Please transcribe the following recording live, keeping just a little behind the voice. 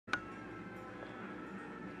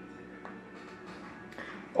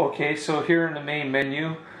Okay, so here in the main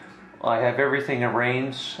menu, I have everything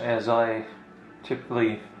arranged as I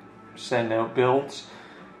typically send out builds.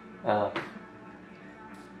 So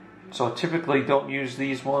I typically don't use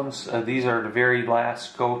these ones. These are the very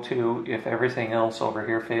last go-to if everything else over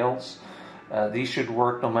here fails. These should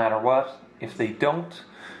work no matter what. If they don't,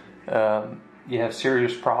 you have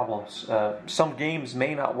serious problems. Some games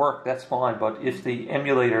may not work, that's fine, but if the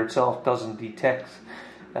emulator itself doesn't detect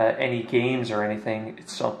any games or anything,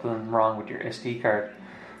 it's something wrong with your SD card.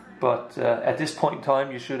 But at this point in time,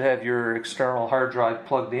 you should have your external hard drive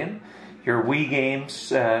plugged in. Your Wii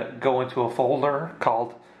games go into a folder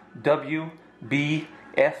called wbfs.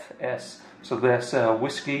 So that's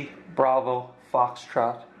Whiskey, Bravo,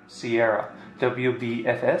 Foxtrot, Sierra,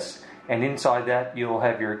 wbfs. And inside that, you'll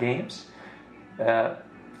have your games. For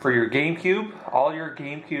your GameCube, all your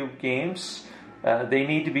GameCube games, they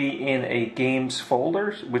need to be in a games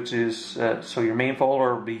folder, which is, so your main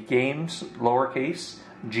folder will be games, lowercase,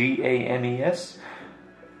 GAMES,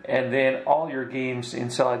 and then all your games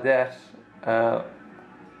inside that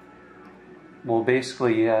will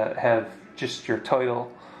basically have just your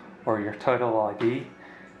title or your title ID.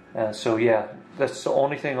 So yeah, that's the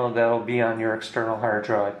only thing that'll be on your external hard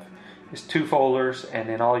drive. It's 2 folders and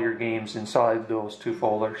then all your games inside those 2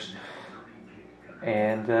 folders.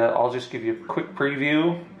 And I'll just give you a quick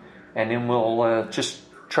preview, and then we'll just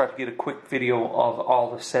try to get a quick video of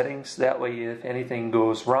all the settings. That way if anything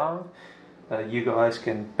goes wrong, you guys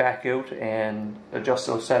can back out and adjust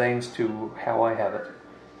those settings to how I have it.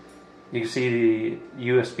 You can see the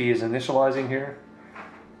USB is initializing here.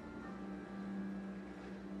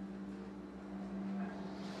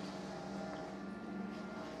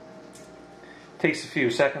 Takes a few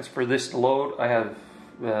seconds for this to load. I have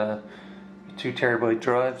 2 terabyte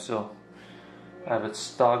drive, so I have it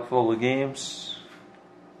stocked full of games.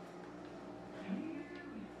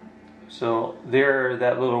 So there,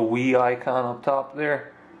 that little Wii icon up top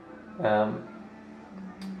there,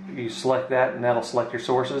 you select that and that'll select your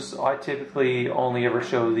sources. I typically only ever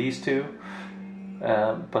show these 2,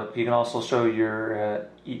 but you can also show your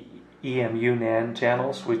EMU NAND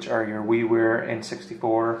channels, which are your WiiWare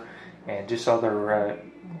N64 and just other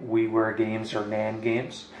WiiWare games or NAND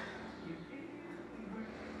games.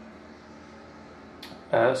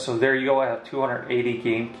 So there you go, I have 280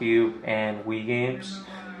 GameCube and Wii games.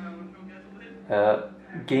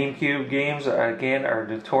 GameCube games, again, are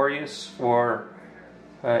notorious for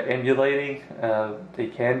emulating. They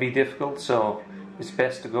can be difficult, so it's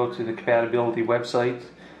best to go to the compatibility website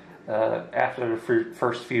after the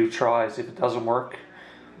first few tries. If it doesn't work,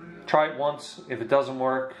 try it once. If it doesn't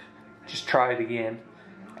work, just try it again.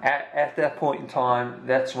 At that point in time,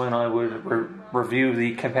 that's when I would review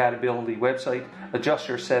the compatibility website, adjust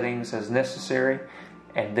your settings as necessary,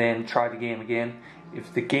 and then try the game again.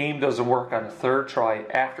 If the game doesn't work on the 3rd try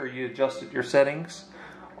after you adjusted your settings,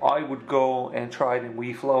 I would go and try it in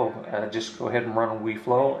Wii Flow. Just go ahead and run on Wii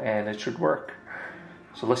Flow and it should work.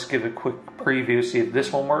 So let's give a quick preview, see if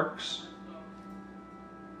this one works.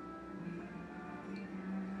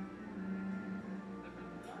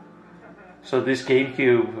 So this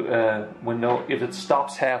GameCube, if it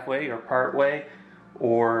stops halfway or part way,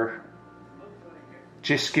 or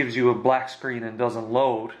just gives you a black screen and doesn't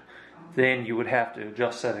load, then you would have to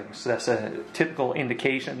adjust settings. That's a typical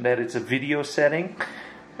indication that it's a video setting.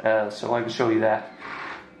 So I can show you that.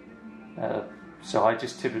 So I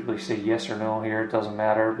just typically say yes or no here, it doesn't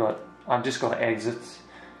matter, but I'm just going to exit.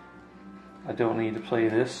 I don't need to play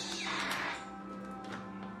this.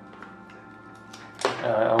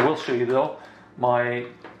 I will show you though, my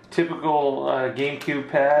typical GameCube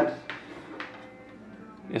pad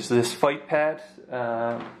is this fight pad.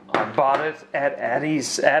 I bought it at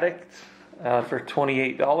Addy's Addict for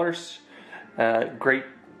 $28.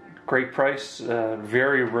 Great price,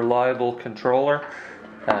 very reliable controller.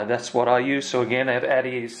 That's what I use. So again, at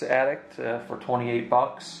Addy's Addict for 28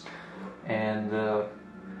 bucks, and there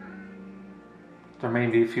may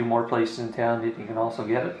be a few more places in town that you can also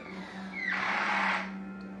get it.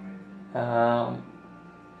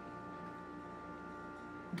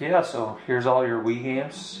 Yeah, so here's all your Wii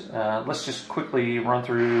games. Let's just quickly run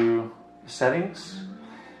through the settings.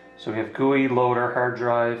 So we have GUI, loader, hard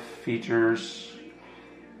drive, features,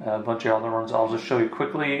 a bunch of other ones. I'll just show you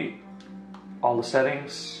quickly all the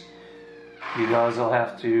settings. You guys will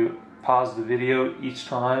have to pause the video each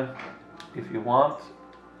time if you want.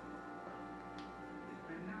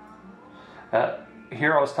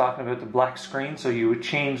 Here I was talking about the black screen, so you would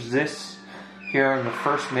change this here in the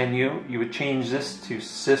first menu. You would change this to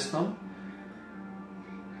System.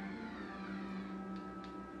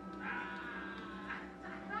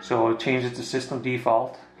 So I'll change it to system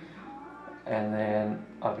default, and then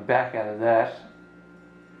I'll be back out of that,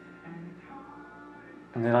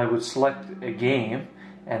 and then I would select a game,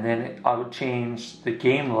 and then I would change the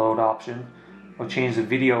game load option. I'll change the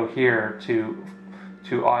video here to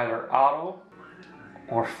either auto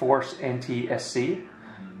or force NTSC,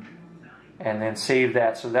 and then save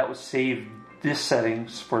that. So that would save this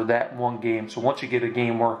settings for that one game. So once you get a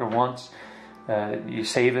game working once, you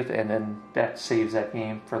save it, and then that saves that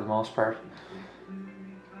game for the most part.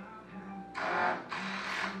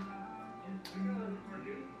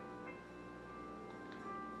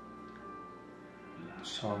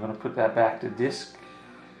 So I'm going to put that back to disk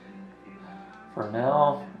for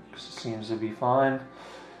now, because it seems to be fine.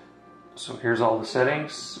 So here's all the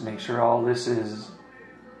settings. Make sure all this is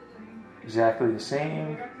exactly the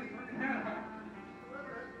same.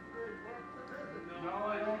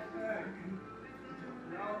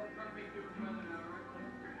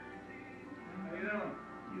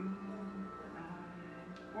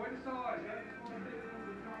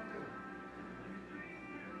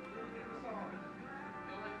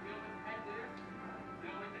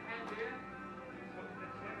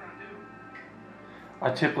 I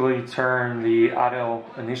typically turn the auto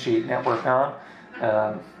initiate network on.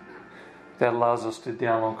 That allows us to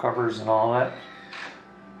download covers and all that.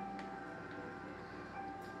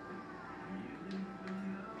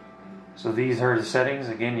 So these are the settings.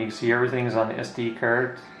 Again, you can see everything is on the SD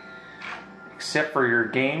card, except for your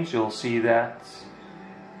games. You'll see that.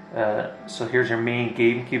 So here's your main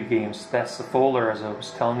GameCube games. That's the folder as I was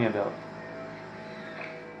telling you about.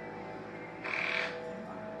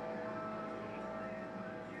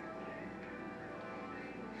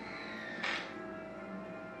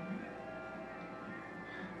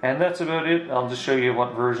 And that's about it. I'll just show you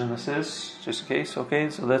what version this is, just in case. Okay,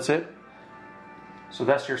 so that's it. So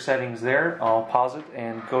that's your settings there. I'll pause it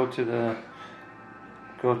and go to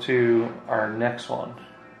our next one.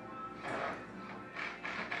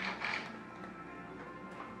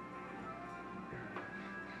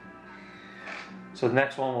 So the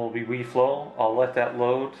next one will be Wii Flow. I'll let that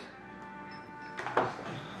load.